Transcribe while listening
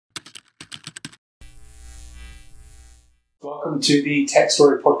Welcome to the Tech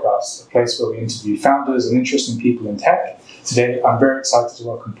Story Podcast, a place where we interview founders and interesting people in tech. Today, I'm very excited to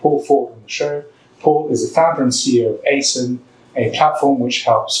welcome Paul Ford on the show. Paul is the founder and CEO of Acin, a platform which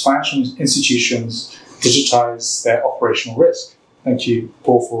helps financial institutions digitise their operational risk. Thank you,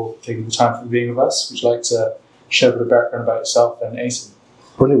 Paul, for taking the time for being with us. Would you like to share a bit of background about yourself and Acin?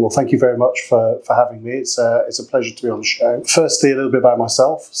 Brilliant. Well, thank you very much for having me. It's a pleasure to be on the show. Firstly, a little bit about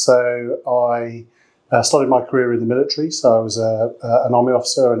myself. So I started my career in the military. So I was an army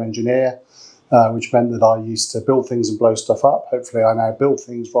officer, an engineer, which meant that I used to build things and blow stuff up. Hopefully, I now build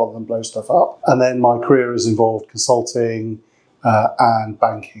things rather than blow stuff up. And then my career has involved consulting and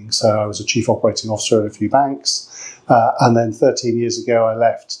banking. So I was a chief operating officer at a few banks. And then 13 years ago, I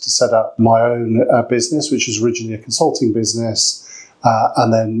left to set up my own business, which was originally a consulting business.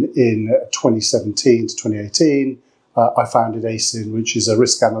 And then in 2017 to 2018, I founded Acin, which is a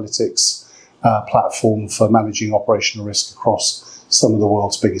risk analytics platform for managing operational risk across some of the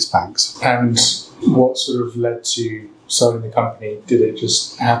world's biggest banks. And what sort of led to starting the company? Did it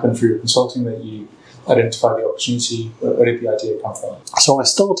just happen through your consulting that you identified the opportunity? Where did the idea come from? So I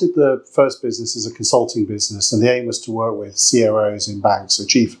started the first business as a consulting business, and the aim was to work with COOs in banks, so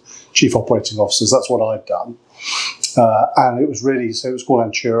chief operating officers. That's what I'd done. And it was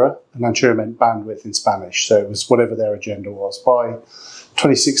called Anchura, and Anchura meant bandwidth in Spanish. So it was whatever their agenda was. By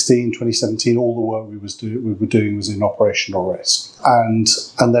 2016, 2017, all the work we were doing was in operational risk. And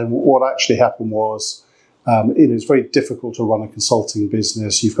then what actually happened was, it's very difficult to run a consulting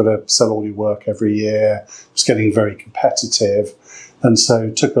business. You've got to sell all your work every year. It's getting very competitive. And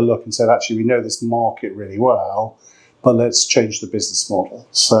so took a look and said, actually, we know this market really well, but let's change the business model.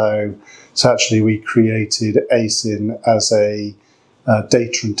 So actually we created Acin as a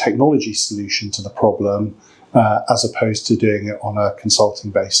data and technology solution to the problem, as opposed to doing it on a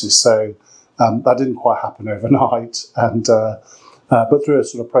consulting basis. So that didn't quite happen overnight, but through a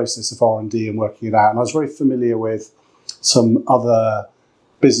sort of process of R&D and working it out. And I was very familiar with some other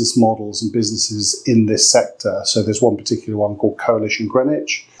business models and businesses in this sector. So there's one particular one called Coalition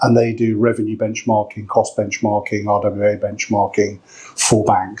Greenwich, and they do revenue benchmarking, cost benchmarking, RWA benchmarking for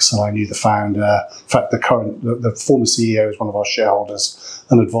banks. And I knew the founder. In fact, the former CEO is one of our shareholders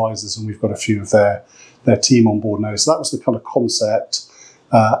and advisors, and we've got a few of their team on board now. So that was the kind of concept,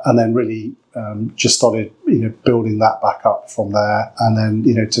 and then really just started building that back up from there. And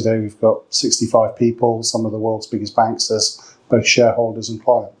then today we've got 65 people, some of the world's biggest banks as both shareholders and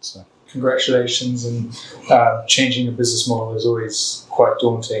clients. So. Congratulations, and changing a business model is always quite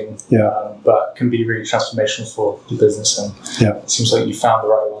daunting, but can be really transformational for the business. And it seems like you found the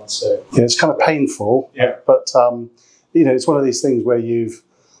right one. So it's kind of painful, but it's one of these things where you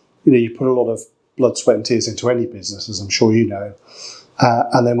put a lot of blood, sweat, and tears into any business, as I'm sure you know,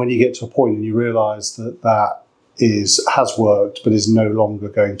 and then when you get to a point and you realise that has worked, but is no longer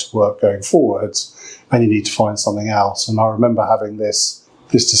going to work going forwards, and you need to find something else. And I remember having this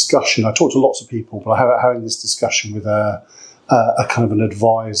discussion. I talked to lots of people, but having this discussion with a kind of an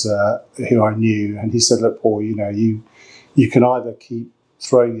advisor who I knew, and he said, "Look, Paul, you can either keep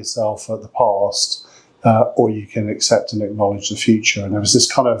throwing yourself at the past, or you can accept and acknowledge the future." And there was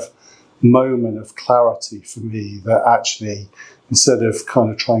this kind of moment of clarity for me that actually, instead of kind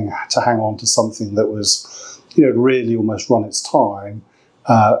of trying to hang on to something that was, really almost run its time,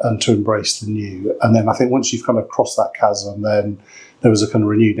 and to embrace the new. And then I think once you've kind of crossed that chasm, then there was a kind of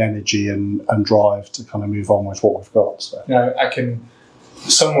renewed energy and drive to kind of move on with what we've got. So. I can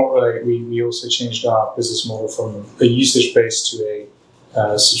somewhat relate. We also changed our business model from a usage-based to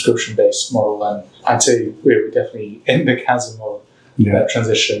a subscription-based model. And I'd say we're definitely in the chasm of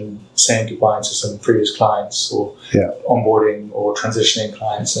transition, saying goodbye to some previous clients, or onboarding or transitioning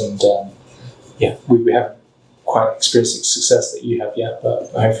clients. And we haven't quite experienced the success that you have yet, but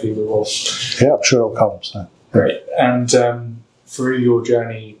hopefully we will. Yeah, I'm sure it'll come. So. Great. And through your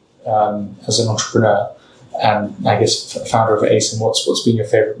journey as an entrepreneur and I guess founder of Acin, what's been your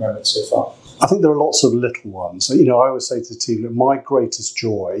favourite moment so far? I think there are lots of little ones. I always say to the team that my greatest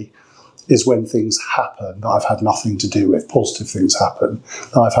joy is when things happen that I've had nothing to do with, positive things happen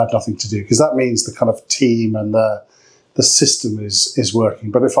that I've had nothing to do, because that means the kind of team and the system is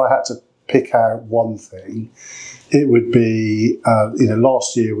working. But if I had to pick out one thing, it would be,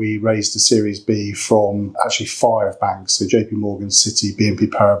 last year we raised a Series B from actually 5 banks, so JP Morgan, Citi, BNP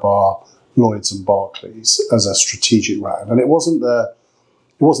Paribas, Lloyds and Barclays, as a strategic round. And it wasn't the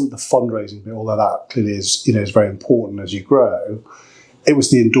fundraising bit, although that clearly is very important as you grow. It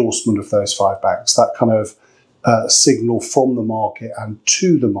was the endorsement of those 5 banks, that kind of signal from the market and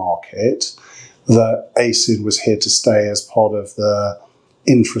to the market that Acin was here to stay as part of the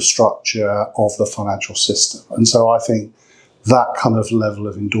infrastructure of the financial system. And so I think that kind of level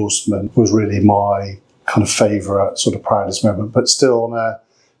of endorsement was really my kind of favourite sort of proudest moment. But still, on a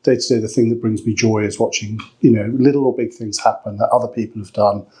day-to-day, the thing that brings me joy is watching, little or big things happen that other people have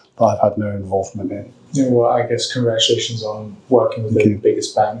done that I've had no involvement in. Yeah, well, I guess congratulations on working with the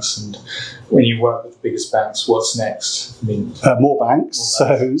biggest banks. And when you work with the biggest banks, what's next? I mean, more banks.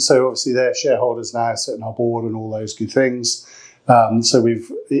 So obviously they're shareholders now, sit on our board and all those good things. So we've,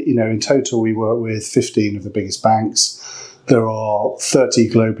 in total, we work with 15 of the biggest banks. There are 30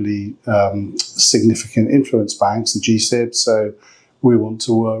 globally significant influence banks, the GSIBs. So we want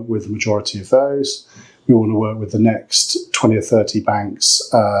to work with the majority of those. We want to work with the next 20 or 30 banks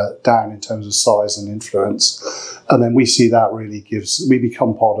down in terms of size and influence. And then we see that really we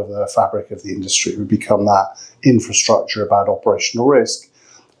become part of the fabric of the industry. We become that infrastructure about operational risk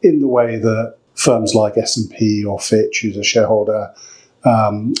in the way that firms like S&P or Fitch, who's a shareholder,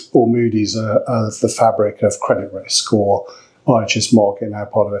 or Moody's are the fabric of credit risk, or IHS Markit, now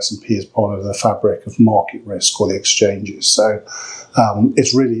part of S&P, is part of the fabric of market risk or the exchanges. So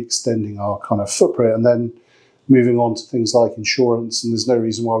it's really extending our kind of footprint and then moving on to things like insurance. And there's no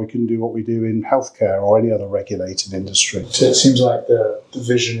reason why we couldn't do what we do in healthcare or any other regulated industry. So it seems like the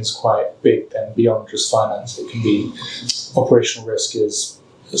vision is quite big then, beyond just finance. It can be operational risk is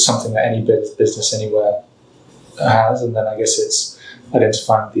something that any business anywhere has. And then I guess it's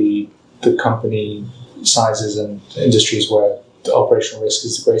identifying the company sizes and industries where the operational risk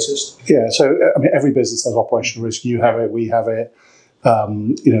is the greatest. Yeah, so I mean, every business has operational risk. You have it, we have it.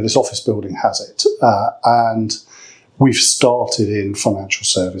 This office building has it, and we've started in financial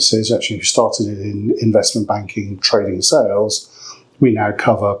services. Actually, we started it in investment banking, trading, and sales. We now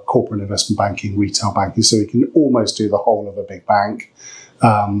cover corporate investment banking, retail banking, so we can almost do the whole of a big bank.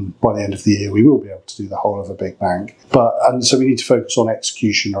 By the end of the year, we will be able to do the whole of a big bank. And so we need to focus on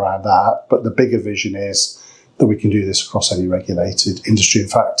execution around that. But the bigger vision is that we can do this across any regulated industry. In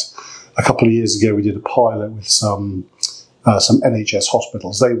fact, a couple of years ago, we did a pilot with some NHS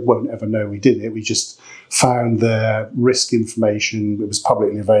hospitals. They won't ever know we did it. We just found their risk information. It was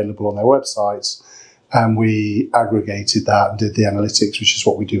publicly available on their websites. And we aggregated that and did the analytics, which is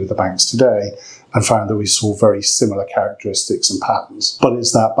what we do with the banks today, and found that we saw very similar characteristics and patterns. But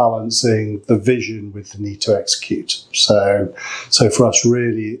it's that balancing the vision with the need to execute. So for us,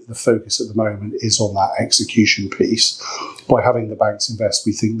 really, the focus at the moment is on that execution piece. By having the banks invest,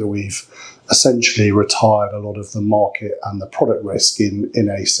 we think that we've essentially retired a lot of the market and the product risk in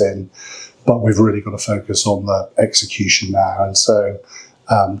Acin, but we've really got to focus on the execution now. And so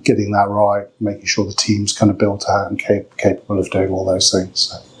getting that right, making sure the team's kind of built out and capable of doing all those things.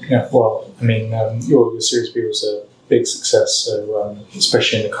 So. Yeah, well, I mean, your Series B was a big success, so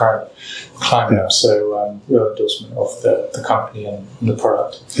especially in the current climate. Yeah. So real endorsement of the company and the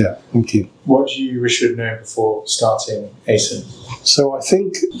product. Yeah, thank you. What do you wish you had known before starting Acin? So I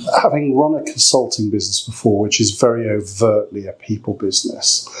think, having run a consulting business before, which is very overtly a people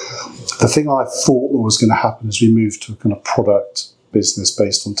business, the thing I thought that was going to happen as we moved to a kind of product business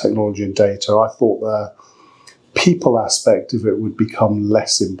based on technology and data, I thought the people aspect of it would become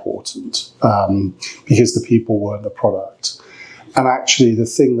less important because the people weren't the product. And actually, the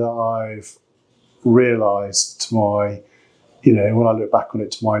thing that I've realised to my, when I look back on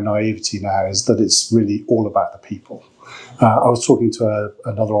it, to my naivety now, is that it's really all about the people. I was talking to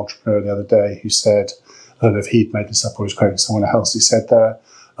another entrepreneur the other day who said, I don't know if he'd made this up or was quoting someone else, he said,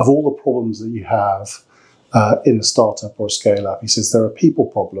 of all the problems that you have in a startup or a scale-up, he says, there are people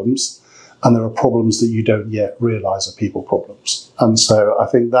problems and there are problems that you don't yet realise are people problems. And so I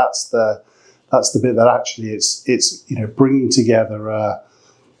think that's the bit that actually it's bringing together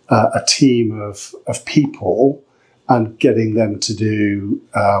a team of people and getting them to do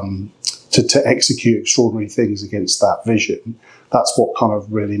to execute extraordinary things against that vision. That's what kind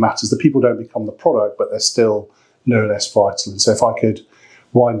of really matters. The people don't become the product, but they're still no less vital. And so if I could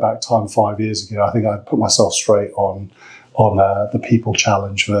wind back time 5 years ago, I think I'd put myself straight on the people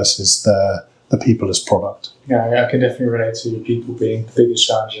challenge versus the people as product. Yeah, I can definitely relate to people being the biggest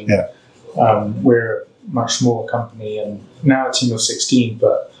challenge. And, we're a much smaller company and now a team of 16,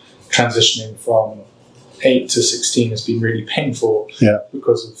 but transitioning from 8 to 16 has been really painful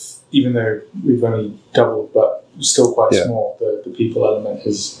because of, even though we've only doubled, but still quite small, the people element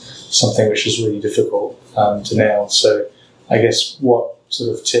is something which is really difficult to nail. So I guess what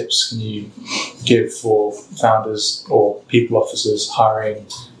sort of tips can you give for founders or people officers hiring,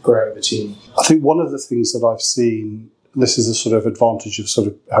 growing the team? I think one of the things that I've seen, this is a sort of advantage of sort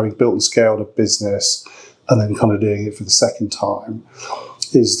of having built and scaled a business and then kind of doing it for the second time,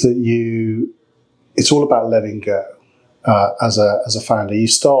 is that it's all about letting go. As a founder, you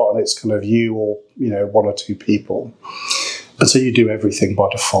start and it's kind of you or one or two people, And so you do everything by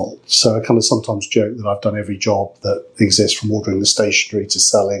default. So I kind of sometimes joke that I've done every job that exists, from ordering the stationery to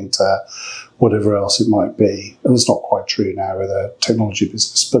selling to whatever else it might be. And it's not quite true now with a technology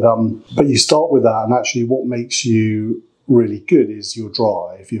business. But you start with that, and actually what makes you really good is your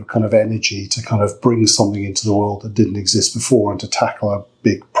drive, your kind of energy to kind of bring something into the world that didn't exist before and to tackle a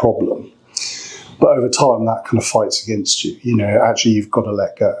big problem. But over time, that kind of fights against you. You know, actually, you've got to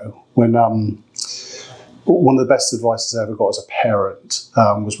let go. When one of the best advices I ever got as a parent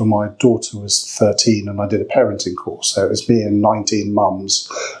was when my daughter was 13 and I did a parenting course. So it was me and 19 mums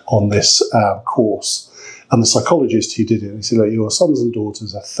on this course. And the psychologist who did it, he said, look, your sons and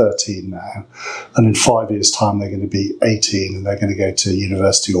daughters are 13 now, and in 5 years' time, they're going to be 18 and they're going to go to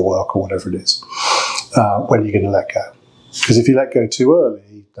university or work or whatever it is. When are you going to let go? Because if you let go too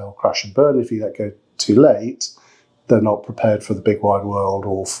early, they'll crash and burn. If you let go too late, they're not prepared for the big wide world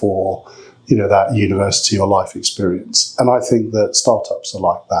or for, you know, that university or life experience. And I think that startups are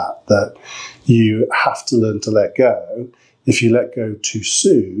like that you have to learn to let go. If you let go too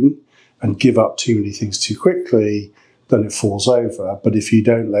soon and give up too many things too quickly, then it falls over. But if you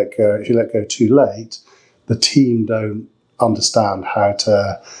don't let go, if you let go too late, the team don't understand how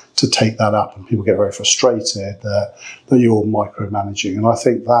to take that up, and people get very frustrated that you're micromanaging. And I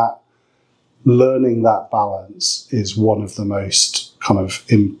think that learning that balance is one of the most kind of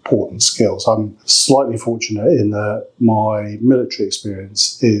important skills. I'm slightly fortunate in that my military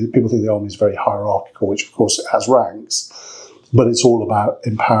experience is, people think the army is very hierarchical, which of course it has ranks, but it's all about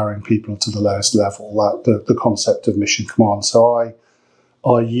empowering people to the lowest level, the concept of mission command. So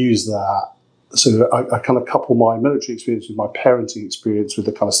I use that. So I kind of couple my military experience with my parenting experience with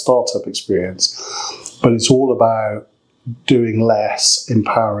the kind of startup experience, but it's all about doing less,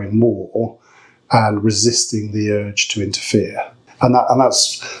 empowering more, and resisting the urge to interfere. And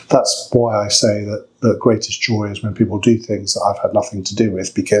that's why I say that the greatest joy is when people do things that I've had nothing to do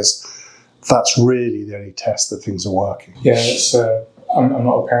with, because that's really the only test that things are working. Yeah, it's, I'm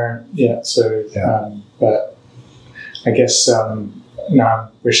not a parent yet, so but I guess now I'm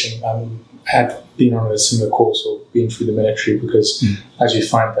wishing I had been on a similar course or been through the military, because as you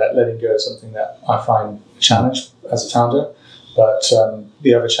find that letting go is something that I find a challenge as a founder. But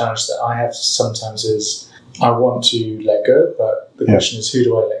the other challenge that I have sometimes is I want to let go, but the question is, who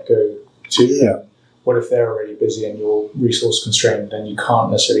do I let go to? Yeah. What if they're already busy and you're resource constrained and you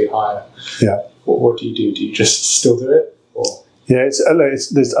can't necessarily hire? Yeah. What do you do? Do you just still do it? Or? Yeah, I don't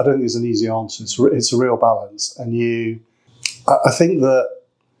think there's an easy answer. It's a real balance. And I think that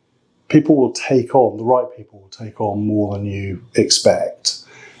people will take on, the right people will take on more than you expect.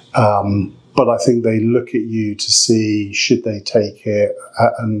 But I think they look at you to see, should they take it?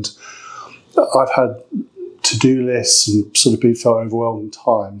 And I've had to-do lists and sort of felt overwhelmed at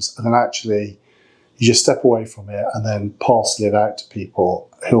times. And then actually, you just step away from it and then parcel it out to people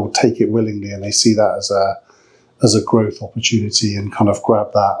who'll take it willingly, and they see that as a growth opportunity and kind of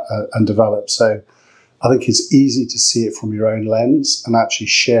grab that and develop. So I think it's easy to see it from your own lens, and actually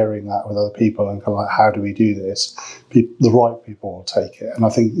sharing that with other people and kind of like, how do we do this? The right people will take it. And I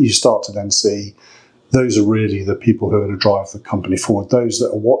think you start to then see those are really the people who are going to drive the company forward. Those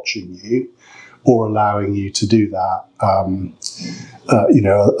that are watching you or allowing you to do that, are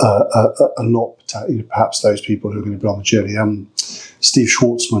not perhaps those people who are going to be on the journey. Steve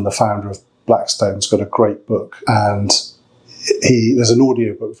Schwartzman, the founder of Blackstone's got a great book, and there's an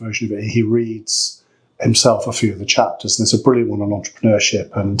audiobook version of it. He reads himself a few of the chapters, and there's a brilliant one on entrepreneurship.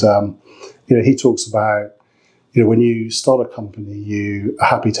 And he talks about, when you start a company, you are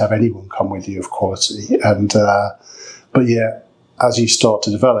happy to have anyone come with you of quality, and but yet as you start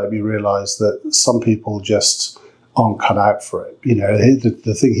to develop, you realise that some people just aren't cut out for it.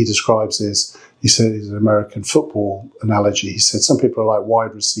 The thing he describes is, he said, it's an American football analogy. He said some people are like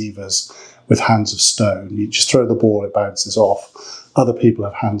wide receivers with hands of stone. You just throw the ball, it bounces off. Other people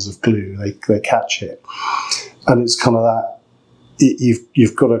have hands of glue. They catch it. And it's kind of that,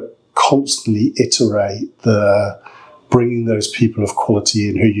 you've got to constantly iterate bringing those people of quality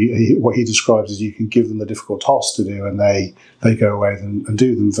in what he describes as you can give them the difficult tasks to do and they go away and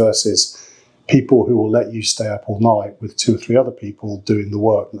do them, versus people who will let you stay up all night with 2 or 3 other people doing the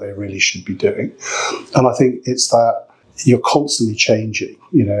work that they really should be doing. And I think it's that you're constantly changing.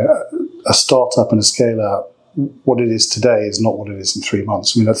 A startup and a scale up, what it is today is not what it is in 3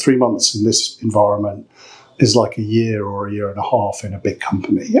 months. 3 months in this environment is like a year or a year and a half in a big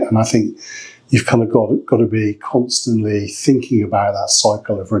company. And I think you've kind of got to be constantly thinking about that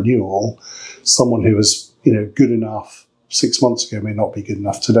cycle of renewal. Someone who was, good enough 6 months ago may not be good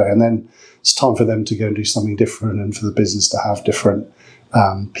enough today. And then it's time for them to go and do something different, and for the business to have different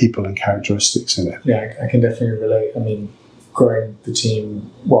people and characteristics in it. Yeah, I can definitely relate. growing the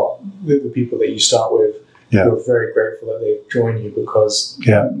team, well, the people that you start with, you're very grateful that they've joined you because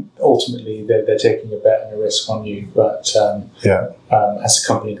ultimately they're taking a bet and a risk on you. But as the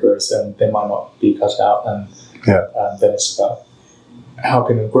company grows, then they might not be cut out, and then it's about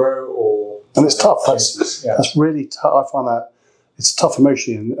helping them grow. And it's tough. That's really tough. I find that it's tough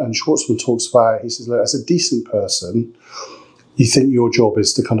emotionally. And Schwartzman talks about, he says, look, as a decent person, you think your job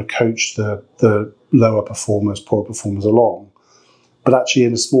is to kind of coach the lower performers, poorer performers along. But actually,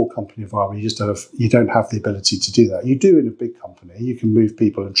 in a small company environment, you don't have the ability to do that. You do in a big company. You can move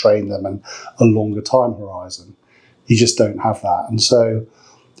people and train them and a longer time horizon. You just don't have that. And so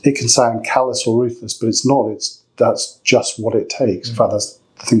it can sound callous or ruthless, but it's not. That's just what it takes. In fact,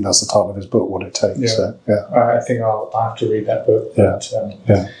 I think that's the title of his book, What It Takes. Yeah. So, I think I'll have to read that book. But,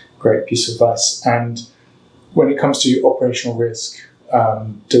 great piece of advice. And when it comes to operational risk,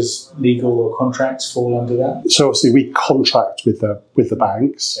 does legal or contracts fall under that? So obviously we contract with the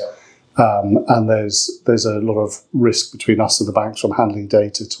banks, and there's a lot of risk between us and the banks from handling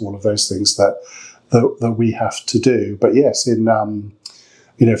data to all of those things that we have to do. But yes,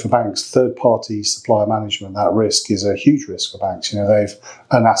 for banks, third-party supplier management, that risk is a huge risk for banks.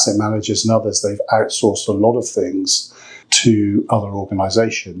 And asset managers and others, they've outsourced a lot of things to other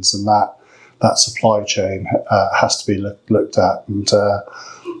organisations, and that supply chain has to be looked at, and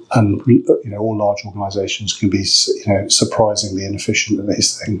all large organisations can be surprisingly inefficient in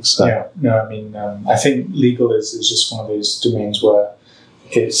these things. So. I think legal is just one of those domains where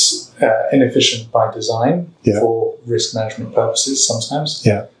it's inefficient by design for risk management purposes sometimes.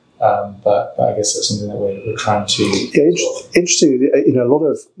 But I guess that's something that we're trying to. Interesting. A lot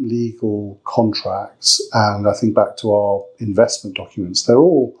of legal contracts, and I think back to our investment documents, they're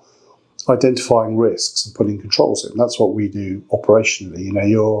all identifying risks and putting controls in. That's what we do operationally.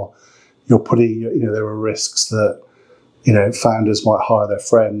 You're putting, there are risks that, founders might hire their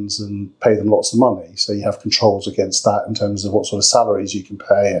friends and pay them lots of money. So you have controls against that in terms of what sort of salaries you can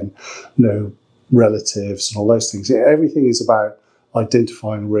pay and relatives and all those things. Everything is about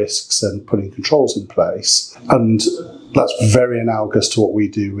identifying risks and putting controls in place. And that's very analogous to what we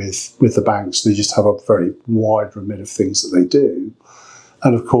do with the banks. They just have a very wide remit of things that they do.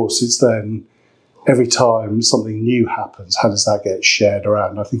 And of course, it's then every time something new happens, how does that get shared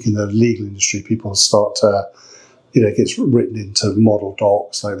around? I think in the legal industry, people start to, it gets written into model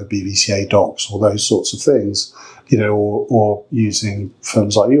docs like the BVCA docs or those sorts of things, or using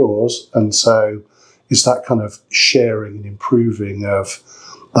firms like yours. And so it's that kind of sharing and improving of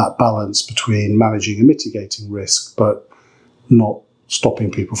that balance between managing and mitigating risk, but not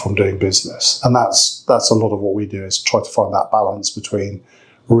stopping people from doing business. And that's a lot of what we do, is try to find that balance between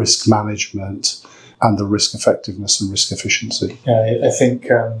risk management and the risk effectiveness and risk efficiency. I think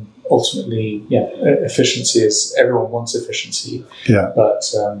ultimately, efficiency is, everyone wants efficiency. But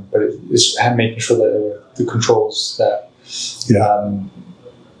it's making sure that the controls that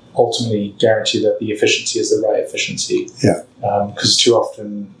ultimately guarantee that the efficiency is the right efficiency. Because too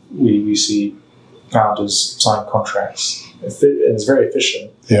often we see founders sign contracts, and it's very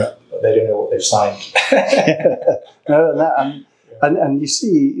efficient, but they don't know what they've signed. And you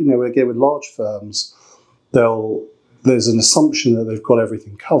see, again, with large firms, there's an assumption that they've got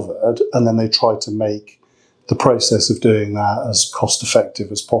everything covered, and then they try to make the process of doing that as cost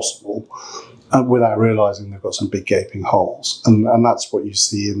effective as possible, without realising they've got some big gaping holes. And that's what you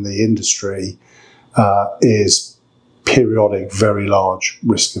see in the industry, is periodic, very large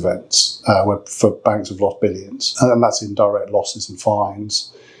risk events where banks have lost billions. And that's in direct losses and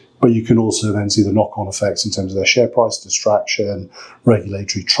fines. But you can also then see the knock-on effects in terms of their share price distraction,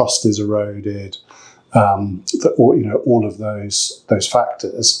 regulatory trust is eroded, all of those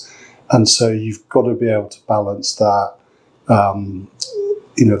factors. And so you've got to be able to balance that,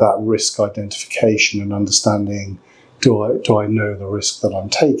 that risk identification and understanding, do I know the risk that I'm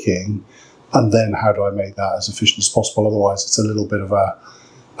taking? And then how do I make that as efficient as possible? Otherwise, it's a little bit of a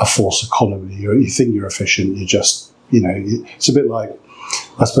false economy. You think you're efficient, you just, it's a bit like,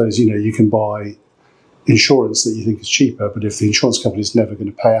 I suppose, you can buy insurance that you think is cheaper, but if the insurance company is never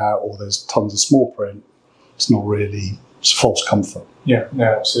going to pay out, or there's tons of small print, it's not really, it's false comfort. Yeah, no,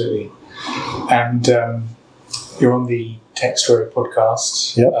 absolutely. And you're on the Tech Story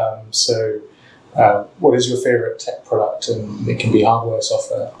podcast. What is your favourite tech product? And it can be hardware,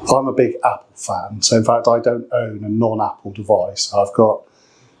 software. I'm a big Apple fan. So in fact, I don't own a non-Apple device. I've got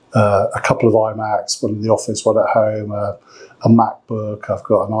a couple of iMacs, one in the office, one at home, a MacBook. I've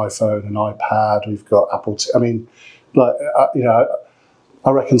got an iPhone, an iPad. We've got Apple. I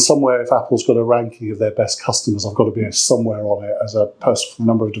reckon somewhere, if Apple's got a ranking of their best customers, I've got to be somewhere on it as a person for the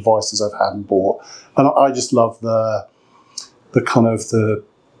number of devices I've had and bought. And I just love the the kind of the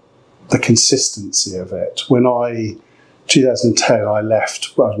consistency of it. When 2010, I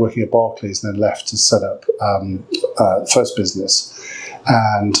left. I was working at Barclays and then left to set up the first business.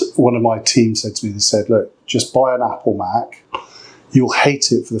 And one of my team said to me, they said, look, just buy an Apple Mac. You'll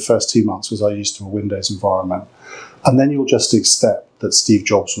hate it for the first 2 months because I used to a Windows environment. And then you'll just accept that Steve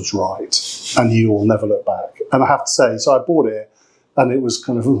Jobs was right and you will never look back. And I have to say, so I bought it and it was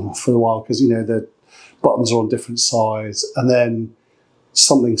kind of for a while because, the buttons are on different sides. And then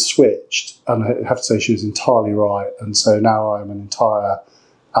something switched and I have to say she was entirely right. And so now I'm an entire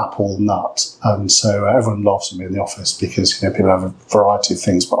Apple nut. And so everyone laughs at me in the office because, people have a variety of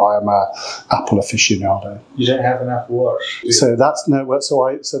things, but I am a Apple aficionado. You don't have an Apple Watch? So that's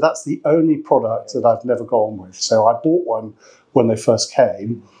that's the only product that I've never gone with. So I bought one when they first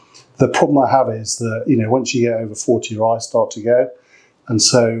came. The problem I have is that, once you get over 40, your eyes start to go. And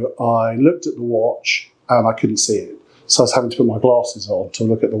so I looked at the watch and I couldn't see it. So I was having to put my glasses on to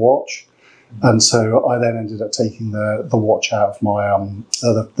look at the watch. And so I then ended up taking the watch out of my,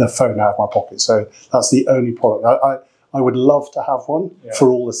 the phone out of my pocket. So that's the only product. I would love to have one for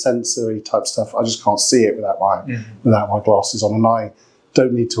all the sensory type stuff. I just can't see it without my glasses on. And I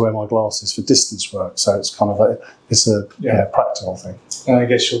don't need to wear my glasses for distance work. So it's kind of a practical thing. And I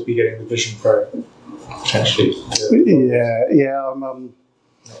guess you'll be getting the Vision Pro, potentially.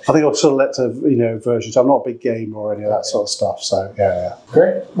 I think I'll sort of let to, versions. I'm not a big gamer or any of that sort of stuff. So, yeah.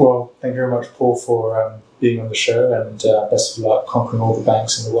 Great. Well, thank you very much, Paul, for being on the show, and best of luck conquering all the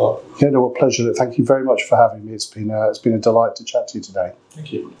banks in the world. Yeah, no, a pleasure. Thank you very much for having me. It's been a delight to chat to you today.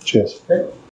 Thank you. Cheers. Great.